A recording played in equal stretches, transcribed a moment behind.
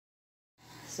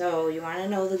So you want to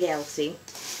know the galaxy.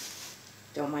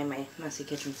 Don't mind my messy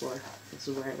kitchen floor. This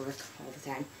is where I work all the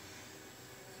time.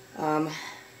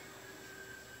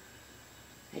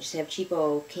 I just have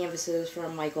cheapo canvases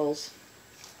from Michael's.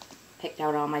 Picked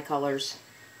out all my colors.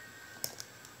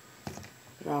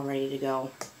 They're all ready to go.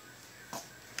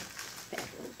 Back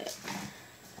a little bit.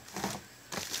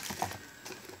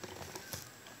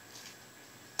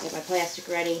 Got my plastic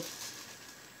ready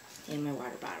and my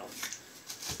water bottle.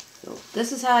 So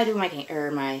this is how I do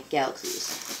my galaxies.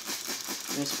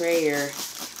 I'm gonna spray your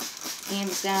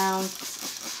hands down.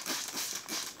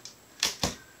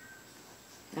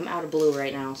 I'm out of blue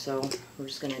right now, so we're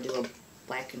just gonna do a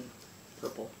black and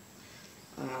purple.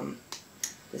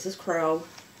 This is Crow,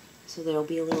 so there'll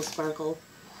be a little sparkle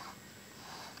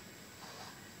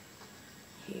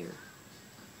here.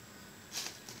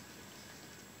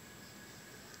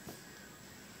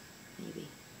 Maybe.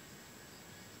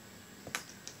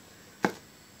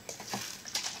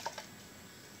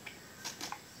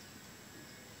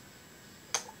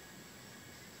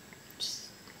 Just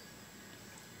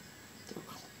throw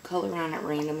color on it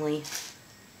randomly.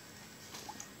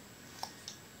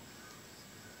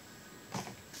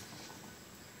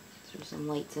 There's some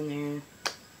lights in there.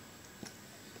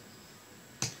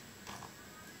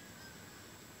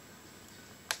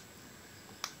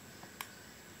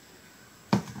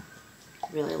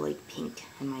 Really like pink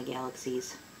in my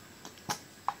galaxies.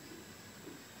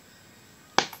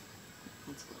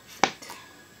 That's a little thick.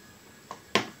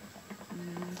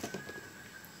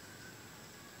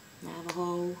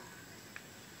 Navajo.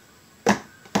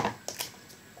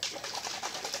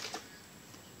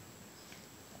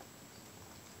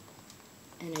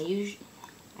 And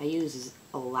I use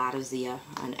a lot of Zia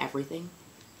on everything.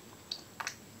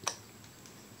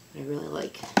 I really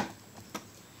like,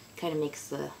 kind of makes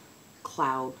the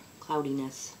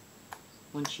cloudiness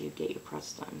once you get your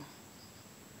press done.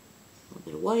 A little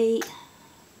bit of white.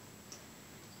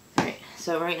 Alright,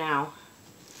 so right now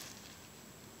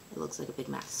it looks like a big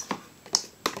mess.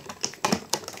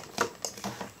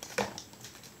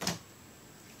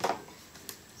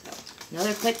 So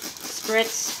another quick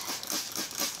spritz.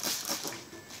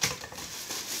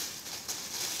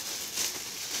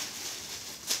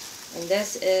 And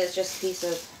this is just a piece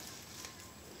of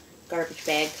garbage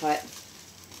bag cut.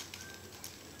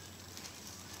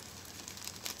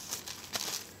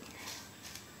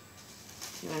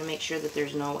 You want to make sure that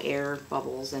there's no air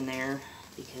bubbles in there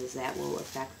because that will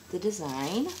affect the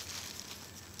design.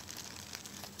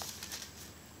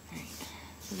 Alright,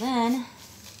 so then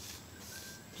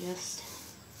just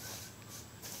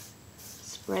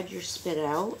spread your spit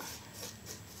out.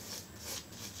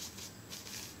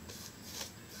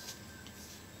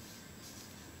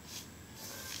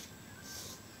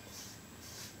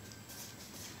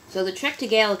 So the trick to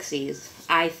galaxies,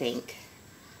 I think,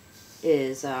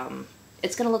 is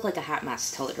it's going to look like a hot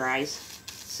mess till it dries.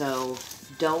 So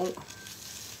don't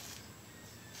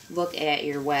look at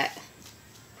your wet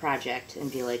project and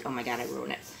be like, oh my god, I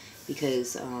ruined it.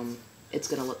 Because it's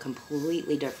going to look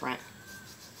completely different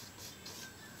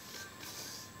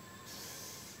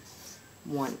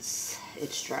once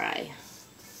it's dry.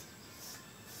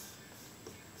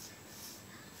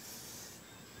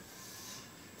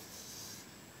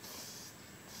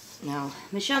 Now,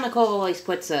 Michelle Nicole always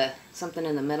puts something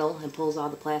in the middle and pulls all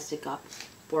the plastic up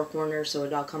four corners so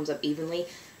it all comes up evenly.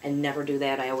 I never do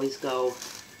that. I always go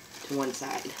to one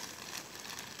side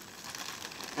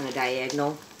on a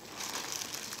diagonal.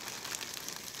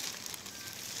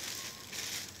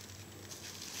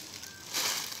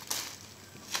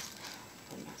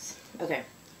 Okay,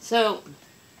 so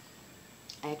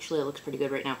actually it looks pretty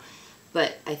good right now,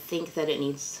 but I think that it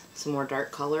needs some more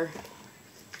dark color.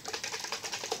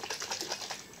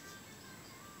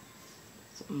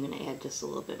 I'm going to add just a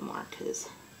little bit more because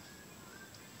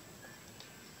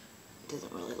it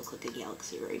doesn't really look like a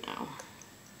galaxy right now.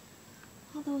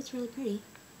 Although it's really pretty.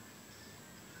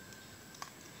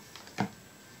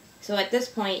 So at this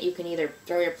point you can either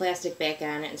throw your plastic back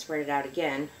on it and spread it out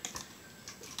again,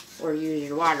 or use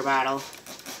your water bottle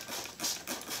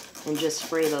and just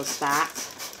spray those spots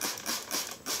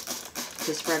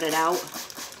to spread it out.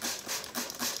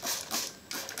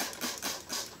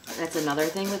 That's another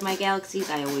thing with my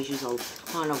galaxies. I always use a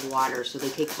ton of water, so they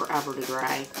take forever to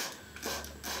dry.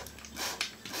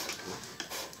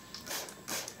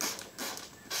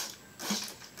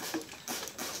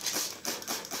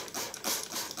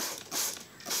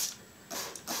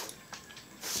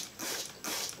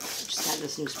 Just got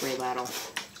this new spray bottle.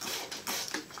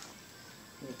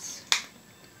 It's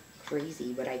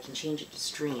crazy, but I can change it to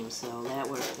stream, so that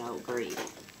worked out great.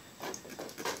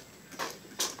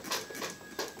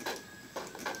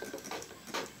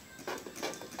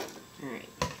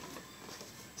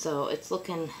 So it's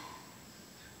looking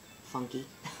funky.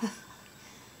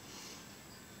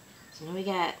 So now we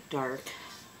got dark.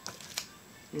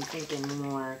 I'm thinking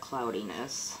more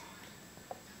cloudiness.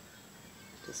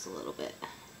 Just a little bit.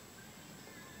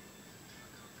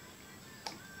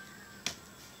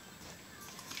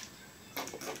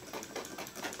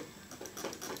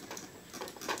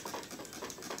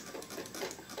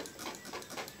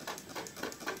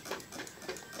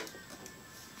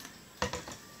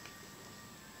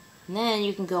 And then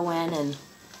you can go in and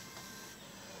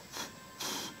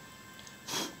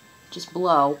just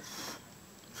blow.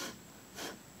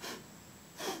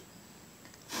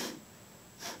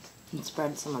 And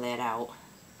spread some of that out.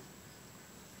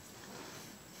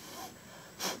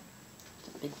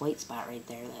 There's a big white spot right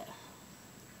there that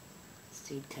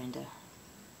stayed kind of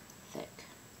thick.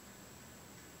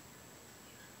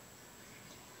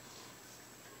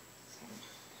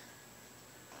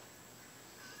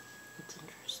 That's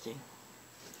interesting.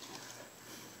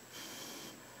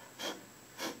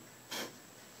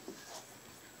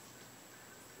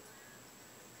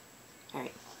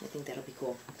 Alright, I think that'll be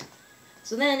cool.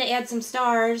 So then to add some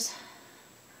stars,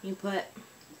 you put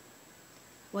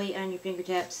white on your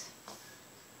fingertips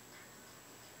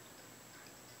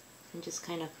and just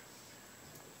kind of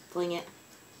fling it.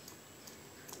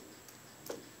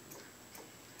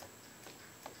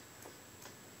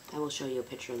 I will show you a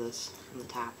picture of this on the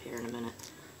top here in a minute.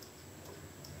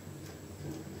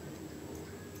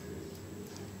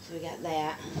 So we got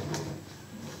that.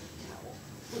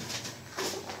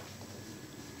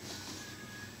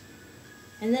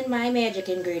 And then my magic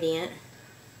ingredient.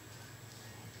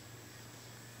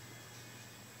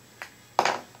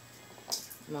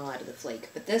 I'm all out of the flake.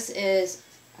 But this is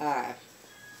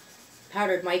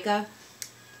powdered mica.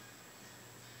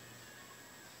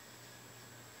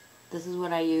 This is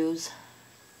what I use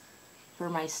for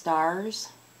my stars.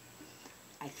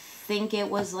 I think it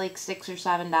was like $6 or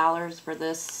 $7 for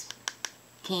this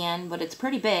can, but it's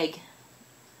pretty big.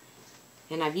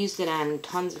 And I've used it on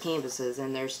tons of canvases,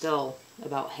 and there's still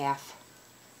about half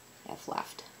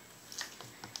left.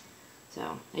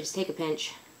 So I just take a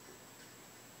pinch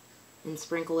and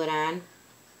sprinkle it on.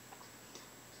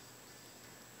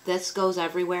 This goes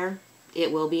everywhere.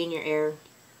 It will be in your air.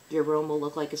 Your room will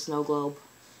look like a snow globe.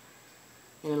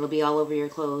 And it'll be all over your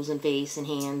clothes and face and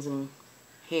hands and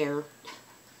hair.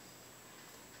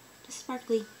 Just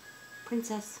sparkly.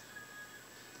 Princess.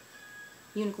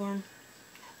 Unicorn.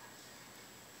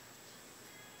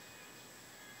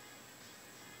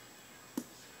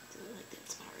 So I like that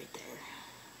spot right there.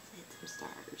 Hit some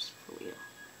stars for you.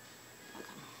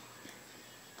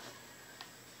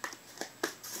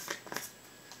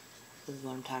 This is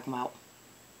what I'm talking about.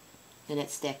 And it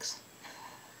sticks.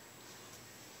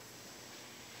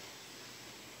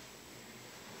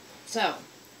 So,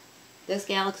 this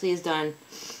galaxy is done.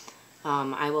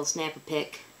 I will snap a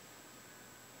pic.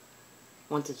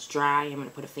 Once it's dry, I'm going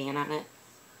to put a fan on it.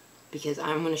 Because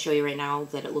I'm going to show you right now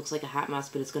that it looks like a hot mess,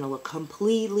 but it's going to look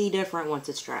completely different once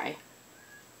it's dry.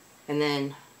 And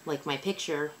then, like my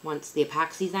picture, once the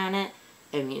epoxy's on it,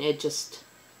 I mean, it just...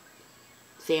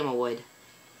 Fama wood.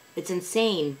 It's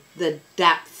insane, the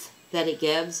depth that it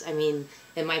gives. I mean,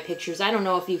 in my pictures, I don't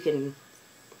know if you can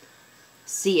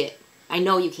see it. I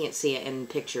know you can't see it in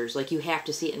pictures. Like, you have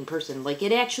to see it in person. Like,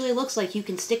 it actually looks like you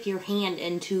can stick your hand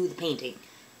into the painting.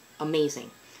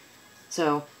 Amazing.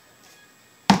 So,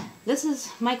 this is,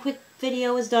 my quick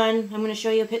video is done. I'm going to show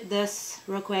you this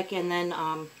real quick, and then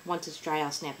once it's dry,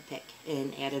 I'll snap a pic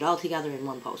and add it all together in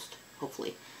one post,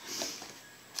 hopefully.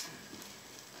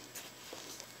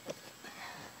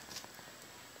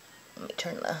 Let me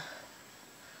turn the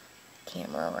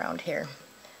camera around here.